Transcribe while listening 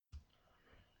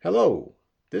Hello,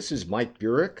 this is Mike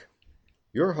Burek,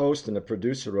 your host and the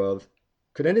producer of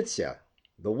Krynytsia,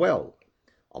 The Well,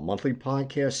 a monthly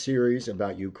podcast series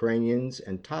about Ukrainians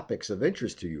and topics of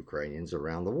interest to Ukrainians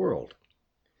around the world.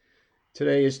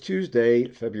 Today is Tuesday,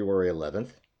 February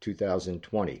 11th,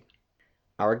 2020.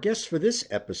 Our guest for this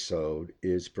episode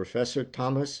is Professor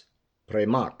Thomas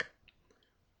Primak,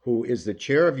 who is the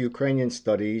Chair of Ukrainian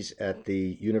Studies at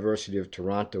the University of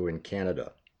Toronto in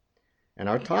Canada. And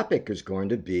our topic is going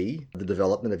to be the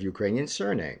development of Ukrainian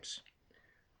surnames.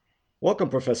 Welcome,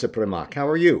 Professor Primak. How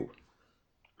are you?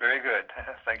 Very good.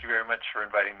 Thank you very much for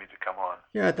inviting me to come on.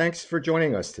 Yeah, thanks for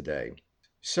joining us today.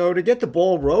 So to get the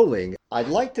ball rolling, I'd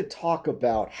like to talk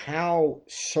about how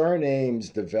surnames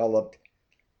developed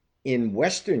in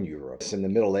Western Europe in the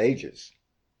Middle Ages.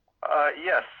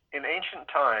 Yes, in ancient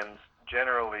times,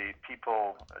 generally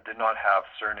people did not have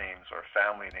surnames or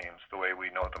family names the way we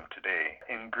know them today.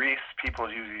 In Greece, people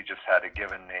usually just had a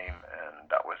given name and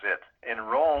that was it. In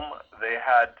Rome, they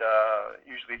had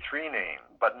usually three names,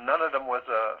 but none of them was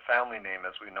a family name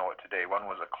as we know it today.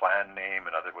 One was a clan name,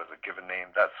 another was a given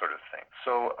name, that sort of thing.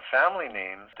 So family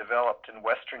names developed in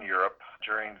Western Europe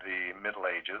during the Middle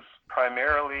Ages,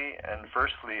 primarily and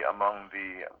firstly among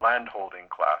the landholding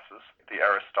classes, the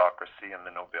aristocracy and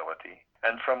the nobility.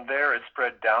 And from there, it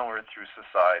spread downward through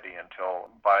society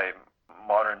until by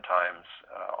modern times,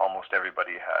 almost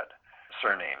everybody had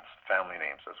surnames, family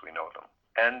names as we know them.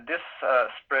 And this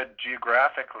spread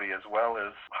geographically as well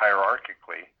as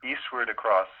hierarchically eastward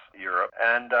across Europe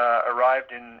and arrived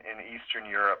in Eastern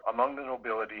Europe among the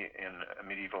nobility in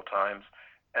medieval times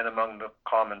and among the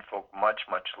common folk much,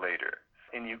 much later.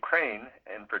 In Ukraine,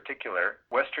 in particular,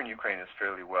 Western Ukraine is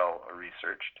fairly well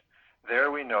researched.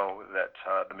 There we know that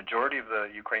the majority of the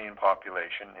Ukrainian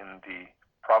population in the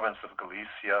province of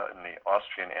Galicia in the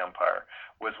Austrian Empire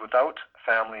was without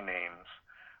family names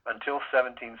until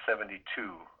 1772,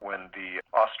 when the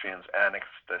Austrians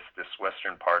annexed this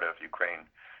western part of Ukraine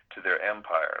to their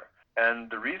empire. And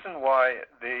the reason why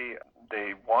they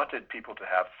wanted people to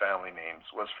have family names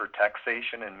was for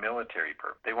taxation and military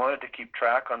purposes. They wanted to keep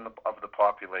track of the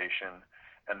population,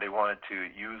 and they wanted to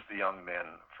use the young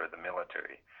men for the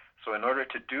military. So in order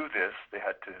to do this, they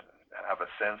had to have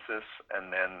a census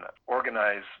and then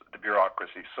organize the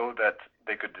bureaucracy so that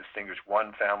they could distinguish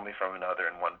one family from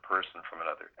another and one person from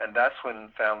another. And that's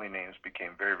when family names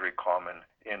became very, very common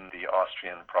in the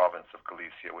Austrian province of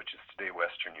Galicia, which is today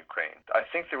Western Ukraine. I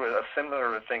think there was a similar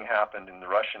thing happened in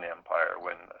the Russian Empire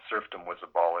when serfdom was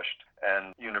abolished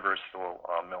and universal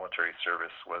military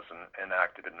service was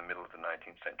enacted in the middle of the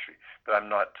 19th century. But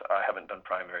I haven't done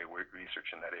primary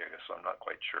research in that area, so I'm not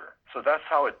quite sure. So that's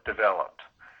how it developed.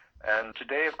 And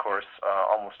today, of course,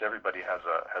 almost everybody has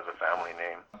a family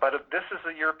name. But this is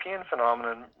a European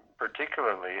phenomenon,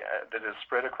 particularly, that is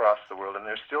spread across the world. And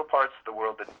there's still parts of the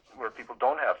world where people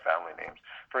don't have family names.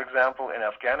 For example, in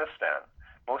Afghanistan,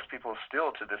 most people still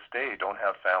to this day don't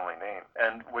have family names.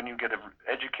 And when you get an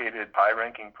educated,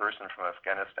 high-ranking person from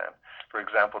Afghanistan, for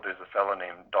example, there's a fellow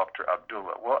named Dr.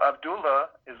 Abdullah. Well,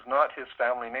 Abdullah is not his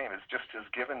family name. It's just his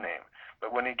given name.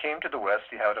 But when he came to the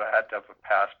West, he had to have a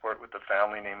passport with a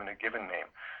family name and a given name.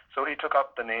 So he took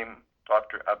up the name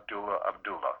Dr. Abdullah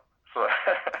Abdullah. So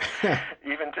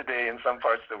even today in some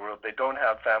parts of the world, they don't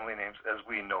have family names as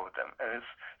we know them. And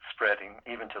it's spreading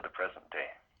even to the present day.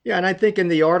 Yeah, and I think in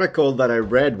the article that I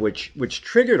read, which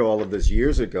triggered all of this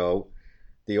years ago,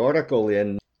 the article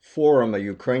in Forum, a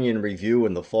Ukrainian Review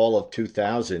in the fall of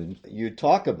 2000, you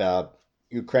talk about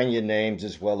Ukrainian names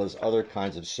as well as other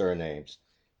kinds of surnames.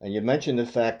 And you mentioned the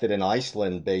fact that in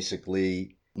Iceland,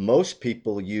 basically, most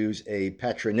people use a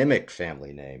patronymic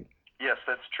family name. Yes,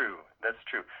 that's true. That's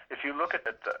true. If you look at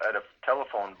a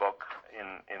telephone book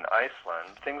in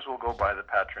Iceland, things will go by the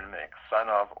patronymic, son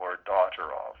of or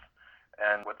daughter of.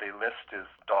 And what they list is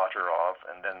daughter of,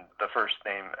 and then the first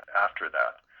name after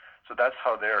that. So that's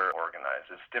how they're organized.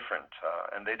 It's different,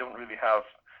 and they don't really have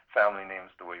family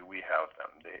names the way we have them.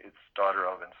 It's daughter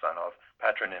of and son of.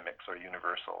 Patronymics are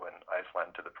universal in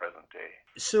Iceland to the present day.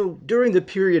 So during the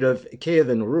period of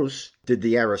Kievan Rus, did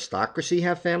the aristocracy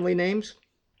have family names?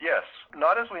 Yes,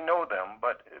 not as we know them,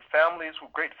 but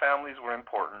great families were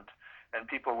important, and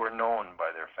people were known by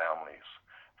their families.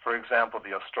 For example,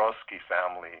 the Ostrowski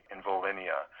family in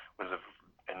Volhynia was an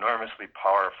enormously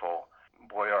powerful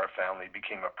boyar family,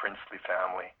 became a princely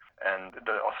family, and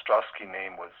the Ostrowski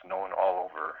name was known all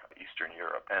over Eastern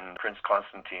Europe. And Prince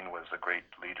Constantine was a great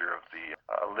leader of the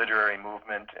literary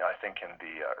movement, I think in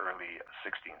the early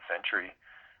 16th century.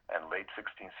 and late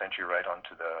 16th century right on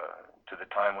to the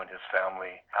time when his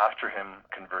family, after him,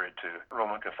 converted to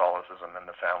Roman Catholicism, and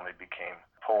the family became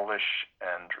Polish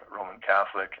and Roman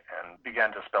Catholic and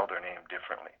began to spell their name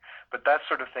differently. But that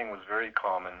sort of thing was very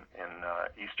common in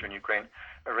eastern Ukraine.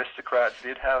 Aristocrats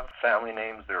did have family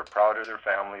names. They were proud of their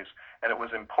families, and it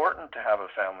was important to have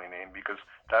a family name because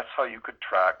that's how you could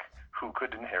track who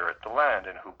could inherit the land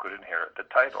and who could inherit the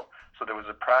title. So there was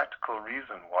a practical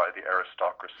reason why the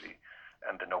aristocracy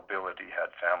and the nobility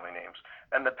had family names,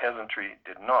 and the peasantry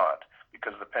did not,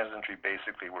 because the peasantry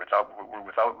basically were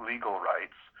without legal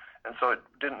rights, and so it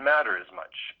didn't matter as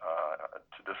much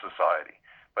to the society.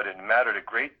 But it mattered a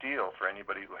great deal for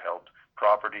anybody who held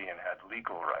property and had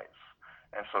legal rights.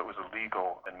 And so it was a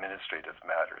legal administrative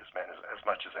matter as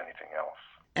much as anything else.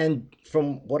 And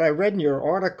from what I read in your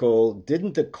article,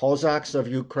 didn't the Cossacks of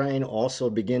Ukraine also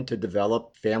begin to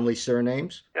develop family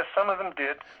surnames? Yes, some of them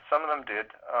did.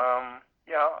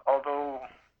 Although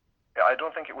I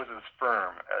don't think it was as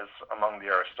firm as among the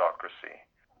aristocracy.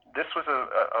 This was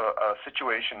a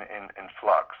situation in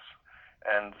flux,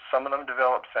 and some of them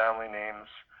developed family names,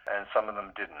 and some of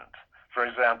them didn't. For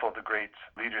example, the great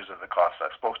leaders of the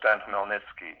Cossacks, Bohdan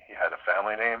Khmelnytsky, he had a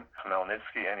family name,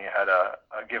 Khmelnytsky, and he had a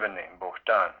given name,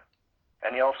 Bohdan.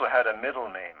 And he also had a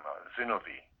middle name,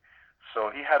 Zinovy.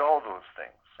 So he had all those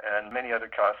things, and many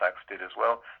other Cossacks did as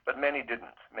well, but many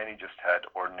didn't. Many just had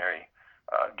ordinary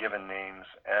given names,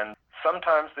 and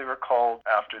sometimes they were called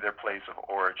after their place of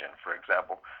origin. For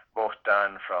example,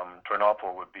 Bohdan from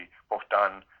Ternopil would be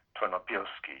Bohdan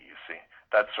Ternopilsky, you see,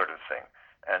 that sort of thing.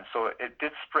 And so it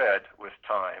did spread with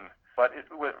time, but it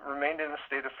remained in a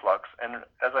state of flux. And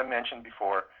as I mentioned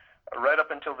before, right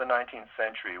up until the 19th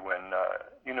century, when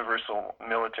universal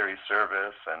military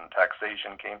service and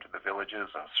taxation came to the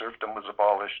villages and serfdom was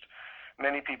abolished,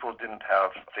 many people didn't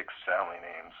have fixed family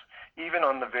names. Even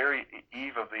on the very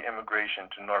eve of the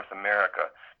immigration to North America,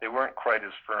 they weren't quite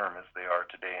as firm as they are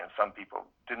today, and some people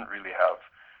didn't really have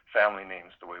family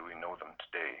names the way we know them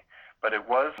today. But it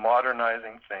was a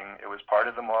modernizing thing. It was part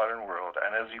of the modern world.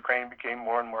 And as Ukraine became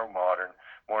more and more modern,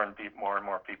 more and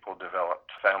more people developed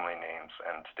family names,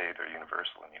 and today they're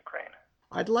universal in Ukraine.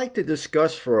 I'd like to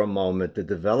discuss for a moment the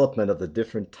development of the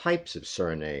different types of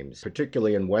surnames,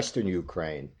 particularly in Western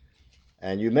Ukraine.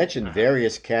 And you mentioned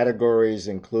various categories,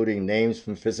 including names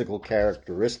from physical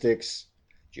characteristics,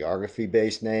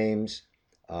 geography-based names,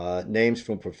 names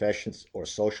from professions or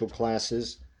social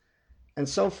classes, and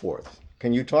so forth.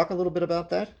 Can you talk a little bit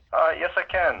about that? Yes, I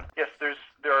can. Yes,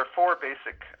 there are four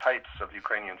basic types of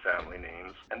Ukrainian family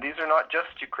names, and these are not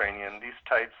just Ukrainian. These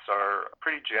types are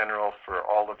pretty general for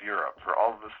all of Europe, for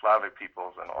all of the Slavic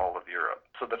peoples in all of Europe.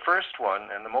 So the first one,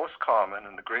 and the most common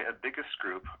and the biggest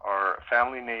group, are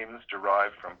family names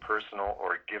derived from personal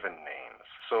or given names.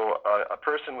 So a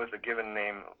person with a given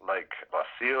name like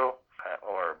Vasil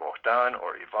or Bohdan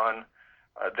or Ivan,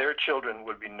 their children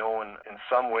would be known in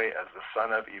some way as the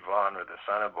son of Ivan or the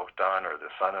son of Bohdan or the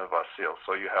son of Vasil.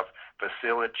 So you have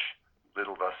Vasilich,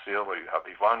 little Vasil, or you have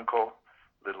Ivanko,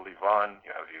 little Ivan,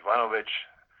 you have Ivanovich,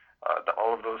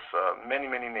 all of those many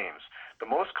names. The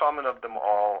most common of them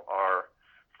all are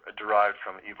derived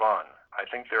from Ivan. I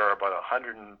think there are about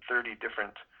 130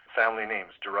 different family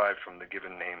names derived from the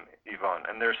given name Ivan,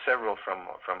 and there are several from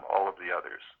all of the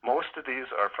others. Most of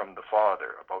these are from the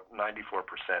father. About 94%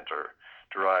 are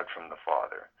derived from the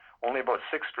father. Only about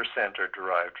 6% are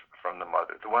derived from the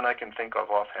mother. The one I can think of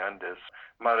offhand is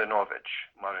Marinovich,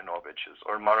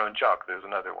 or Maronchak. There's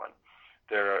another one.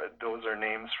 Those are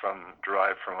names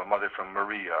derived from a mother from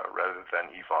Maria rather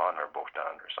than Ivan or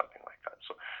Bohdan or something like that.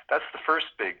 So that's the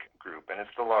first big group, and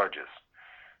it's the largest.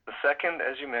 The second,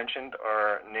 as you mentioned,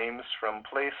 are names from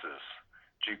places,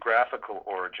 geographical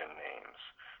origin names.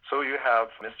 So you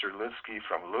have Mr. Litsky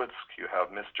from Lutsk, you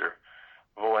have Mr.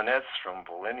 Volanets from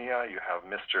Volhynia, you have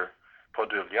Mr.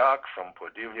 Podilyak from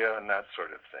Podilya, and that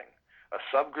sort of thing. A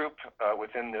subgroup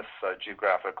within this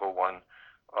geographical one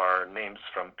are names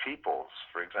from peoples.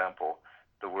 For example,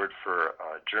 the word for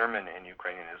German in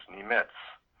Ukrainian is Nemets.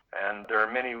 And there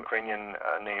are many Ukrainian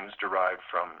names derived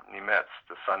from Nemets,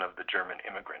 the son of the German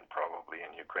immigrant probably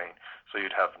in Ukraine. So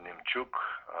you'd have Nimchuk,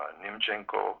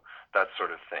 Nimchenko, that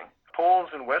sort of thing.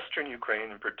 Poles in Western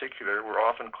Ukraine in particular were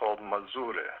often called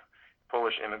Mazury.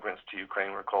 Polish immigrants to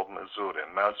Ukraine were called Mazury,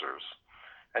 Mazurs.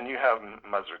 And you have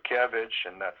Mazurkiewicz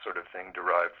and that sort of thing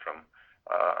derived from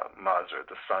Mazur,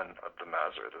 the son of the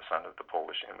Mazur, the son of the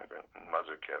Polish immigrant,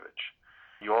 Mazurkiewicz.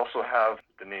 You also have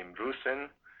the name Rusin,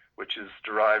 which is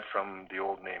derived from the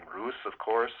old name Rus, of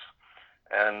course.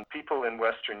 And people in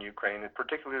Western Ukraine,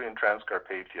 particularly in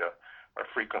Transcarpathia, are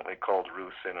frequently called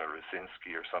Rusin or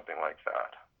Rusinski or something like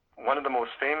that. One of the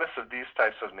most famous of these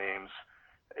types of names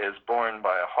is borne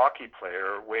by a hockey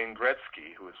player, Wayne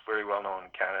Gretzky, who is very well known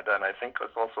in Canada, and I think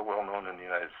is also well known in the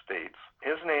United States.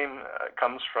 His name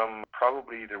comes from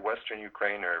probably either Western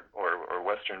Ukraine or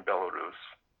Western Belarus,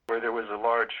 where there was a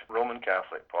large Roman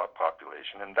Catholic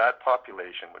population, and that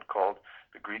population would call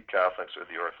the Greek Catholics or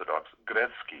the Orthodox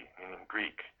Gretzky, meaning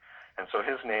Greek. And so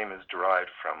his name is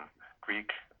derived from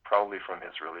Greek, probably from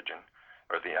his religion,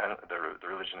 or the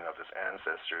religion of his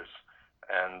ancestors.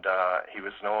 And he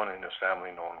was known, and his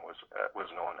family was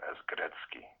known as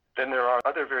Gretzky. Then there are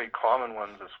other very common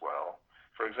ones as well.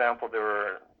 For example,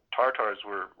 Tartars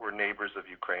were neighbors of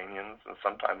Ukrainians and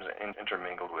sometimes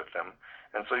intermingled with them.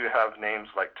 And so you have names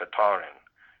like Tatarin,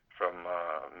 from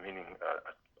meaning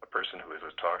a person who is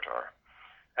a Tartar.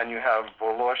 And you have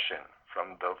Voloshin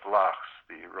from the Vlachs,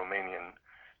 the Romanian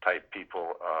type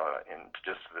people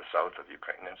just to the south of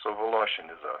Ukraine. And so Voloshin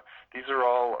these are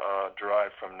all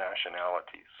derived from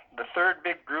nationalities. The third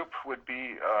big group would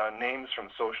be names from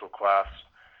social class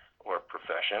or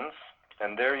professions.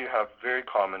 And there you have very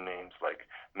common names like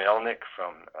Melnik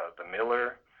from the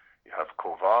miller. You have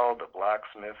Koval, the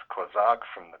blacksmith, Kozak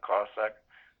from the Cossack,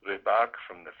 Rybak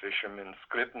from the fisherman,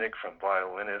 Skripnik from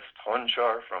violinist,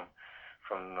 Honchar from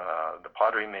the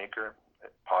pottery maker,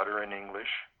 potter in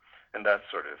English, and that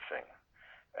sort of thing.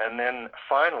 And then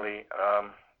finally,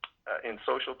 in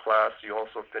social class, you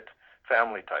also fit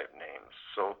family type names.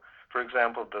 So, for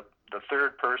example, the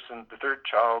third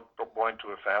child born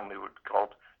to a family would be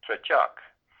called Tretyak,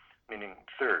 meaning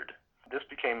third. This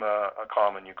became a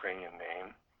common Ukrainian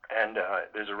name, and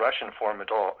there's a Russian form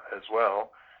as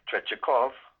well,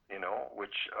 Tretyakov,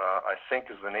 which I think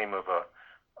is the name of a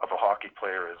hockey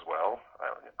player as well.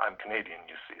 I'm Canadian,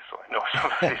 you see, so I know some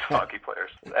of these hockey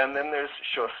players. And then there's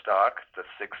Shostak, the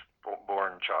sixth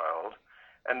born child.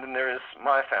 And then there is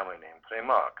my family name,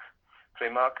 Primak.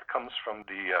 Primak comes from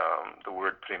the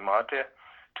word primate,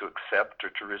 to accept or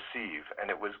to receive, and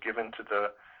it was given to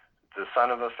the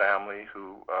son of a family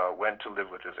who went to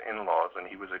live with his in-laws, and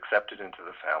he was accepted into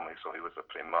the family, so he was a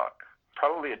Primak.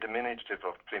 Probably a diminutive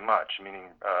of primach,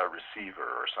 meaning receiver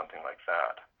or something like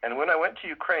that. And when I went to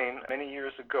Ukraine many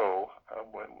years ago,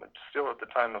 still at the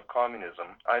time of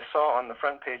communism, I saw on the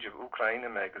front page of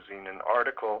Ukraina magazine an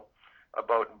article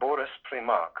about Boris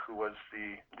Primak, who was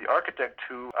the architect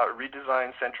who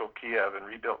redesigned central Kiev and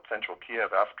rebuilt central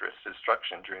Kiev after its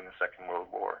destruction during the Second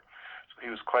World War. So he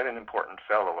was quite an important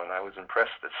fellow, and I was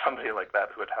impressed that somebody like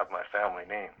that would have my family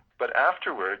name. But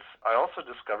afterwards, I also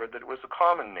discovered that it was a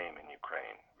common name in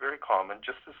Ukraine, very common,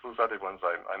 just as those other ones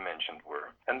I mentioned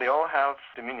were. And they all have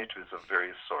diminutives of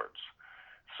various sorts.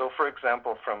 So, for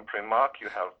example, from Primak, you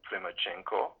have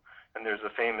Primachenko, and there's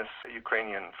a famous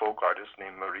Ukrainian folk artist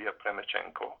named Maria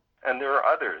Primachenko. And there are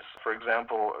others. For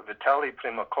example, Vitaly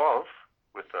Primakov,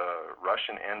 with a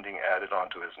Russian ending added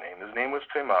onto his name. His name was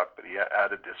Primak, but he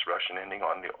added this Russian ending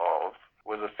on the ov,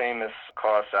 was a famous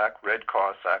Cossack, Red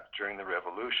Cossack during the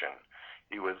Revolution.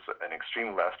 He was an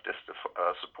extreme leftist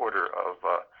supporter of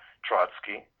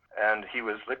Trotsky, and he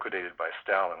was liquidated by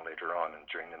Stalin later on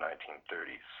during the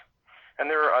 1930s. And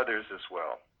there are others as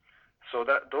well. So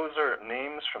those are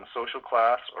names from social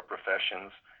class or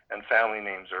professions, and family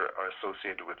names are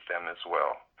associated with them as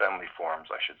well. Family forms,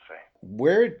 I should say.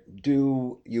 Where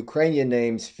do Ukrainian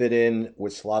names fit in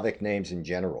with Slavic names in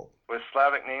general? With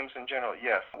Slavic names in general,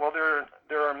 yes. Well,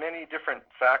 there are many different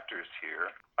factors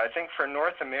here. I think for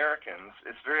North Americans,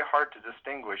 it's very hard to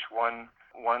distinguish one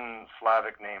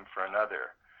Slavic name for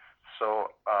another.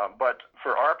 So, but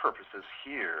for our purposes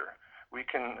here, we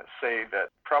can say that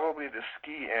probably the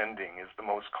ski ending is the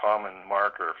most common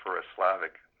marker for a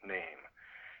Slavic name.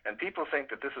 And people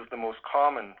think that this is the most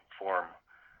common form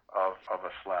of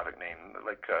a Slavic name,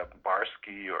 like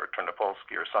Barsky or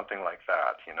Ternopolsky or something like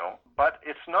that, But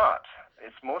it's not.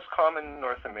 It's most common in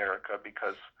North America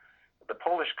because the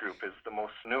Polish group is the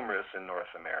most numerous in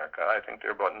North America. I think there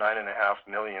are about 9.5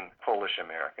 million Polish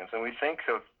Americans. And we think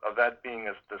of that being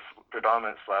as the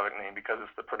predominant Slavic name because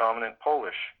it's the predominant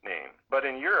Polish name. But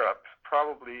in Europe,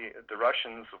 probably the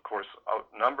Russians, of course,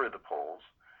 outnumber the Poles.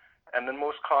 And the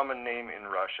most common name in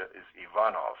Russia is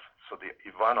Ivanov. So the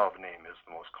Ivanov name is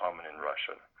the most common in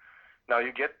Russia. Now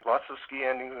you get lots of ski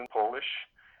endings in Polish,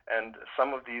 and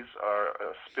some of these are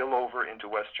spill over into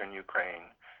Western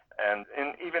Ukraine. And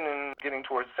even in getting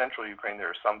towards central Ukraine, there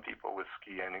are some people with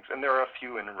ski endings, and there are a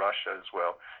few in Russia as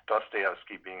well,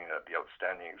 Dostoevsky being the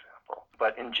outstanding example.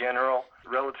 But in general,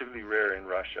 relatively rare in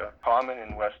Russia, common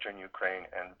in Western Ukraine,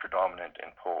 and predominant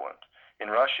in Poland. In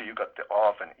Russia, you got the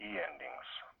ov and e endings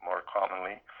more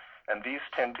commonly, and these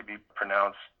tend to be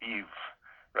pronounced ev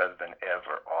rather than ev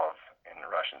or ov in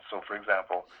Russian. So, for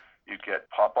example, You'd get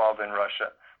Popov in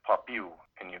Russia, Popiu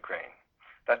in Ukraine,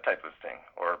 that type of thing.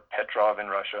 Or Petrov in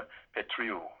Russia,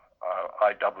 Petriu,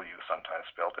 IW sometimes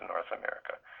spelled in North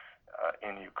America,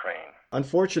 in Ukraine.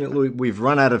 Unfortunately, we've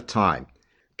run out of time.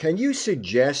 Can you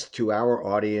suggest to our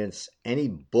audience any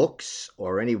books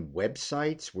or any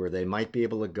websites where they might be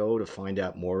able to go to find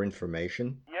out more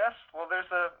information? Yes, well,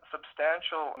 there's a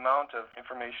substantial amount of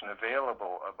information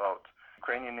available about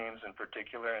Ukrainian names in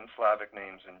particular and Slavic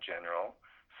names in general.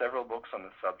 Several books on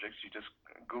the subject. You just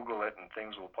Google it and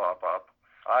things will pop up.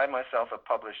 I myself have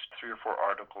published 3 or 4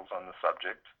 articles on the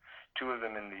subject. 2 of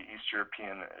them in the East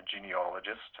European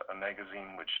Genealogist, a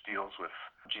magazine which deals with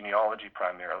genealogy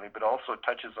primarily, but also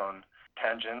touches on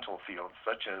tangential fields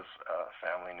such as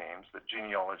family names that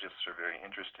genealogists are very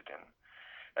interested in.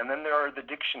 And then there are the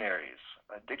dictionaries.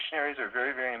 Dictionaries are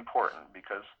very, very important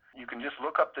because you can just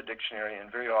look up the dictionary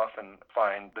and very often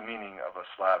find the meaning of a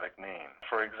Slavic name.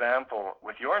 For example,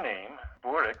 with your name,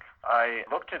 Burek, I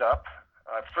looked it up.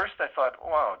 At first I thought,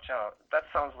 wow, that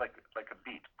sounds like a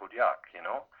beet, Budyak,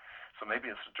 So maybe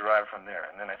it's derived from there.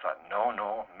 And then I thought,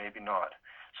 no, maybe not.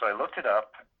 So I looked it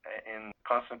up in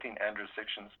Konstantin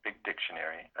Andrusichin's big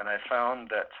dictionary, and I found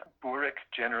that Burek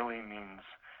generally means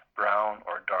brown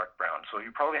or dark brown. So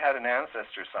you probably had an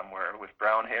ancestor somewhere with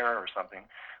brown hair or something,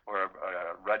 or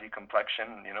a ruddy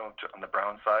complexion, on the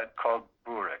brown side, called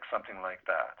Burek, something like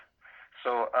that.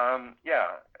 So,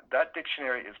 that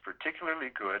dictionary is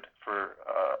particularly good for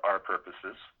our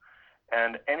purposes.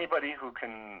 And anybody who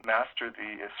can master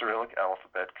the Cyrillic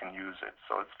alphabet can use it.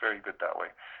 So it's very good that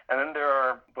way. And then there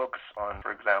are books on,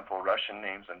 for example, Russian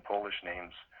names and Polish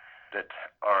names that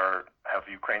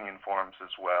have Ukrainian forms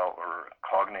as well, or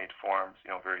cognate forms,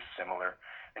 very similar.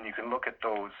 And you can look at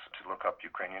those to look up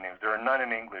Ukrainian names. There are none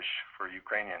in English for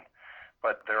Ukrainian,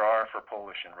 but there are for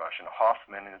Polish and Russian.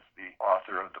 Hoffman is the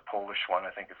author of the Polish one.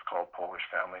 I think it's called Polish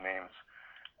Family Names.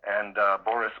 And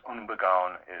Boris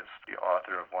Unbegaun is the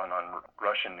author of one on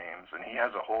Russian names, and he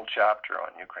has a whole chapter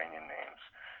on Ukrainian names.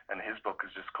 And his book is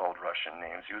just called Russian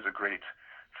Names. He was a great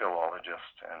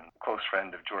philologist and close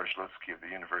friend of George Lutski of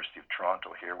the University of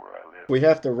Toronto, here where I live. We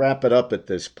have to wrap it up at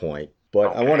this point,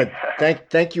 but okay. I want to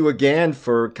thank you again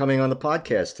for coming on the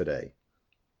podcast today.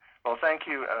 Well, thank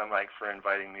you, Mike, for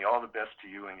inviting me. All the best to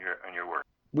you and your work.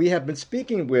 We have been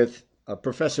speaking with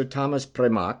Professor Thomas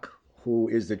Premak, who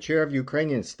is the chair of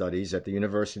Ukrainian Studies at the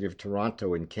University of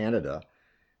Toronto in Canada,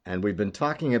 and we've been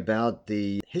talking about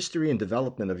the history and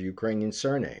development of Ukrainian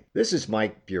surname. This is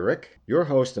Mike Burek, your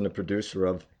host and the producer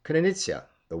of Krynytsia,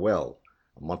 The Well,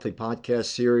 a monthly podcast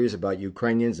series about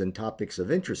Ukrainians and topics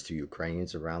of interest to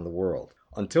Ukrainians around the world.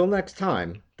 Until next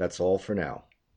time, that's all for now.